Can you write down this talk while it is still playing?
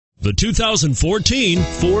The 2014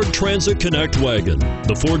 Ford Transit Connect Wagon.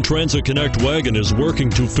 The Ford Transit Connect Wagon is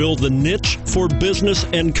working to fill the niche for business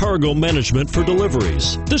and cargo management for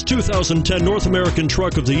deliveries. This 2010 North American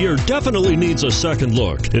Truck of the Year definitely needs a second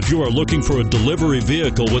look if you are looking for a delivery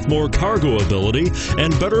vehicle with more cargo ability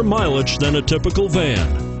and better mileage than a typical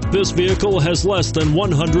van. This vehicle has less than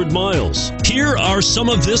 100 miles. Here are some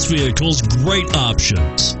of this vehicle's great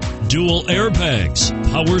options: dual airbags,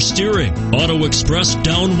 power steering, auto express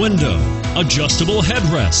down window, adjustable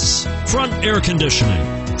headrests, front air conditioning,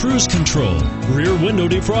 cruise control, rear window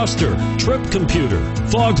defroster, trip computer,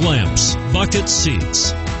 fog lamps, bucket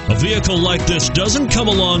seats. A vehicle like this doesn't come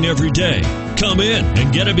along every day. Come in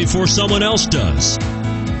and get it before someone else does.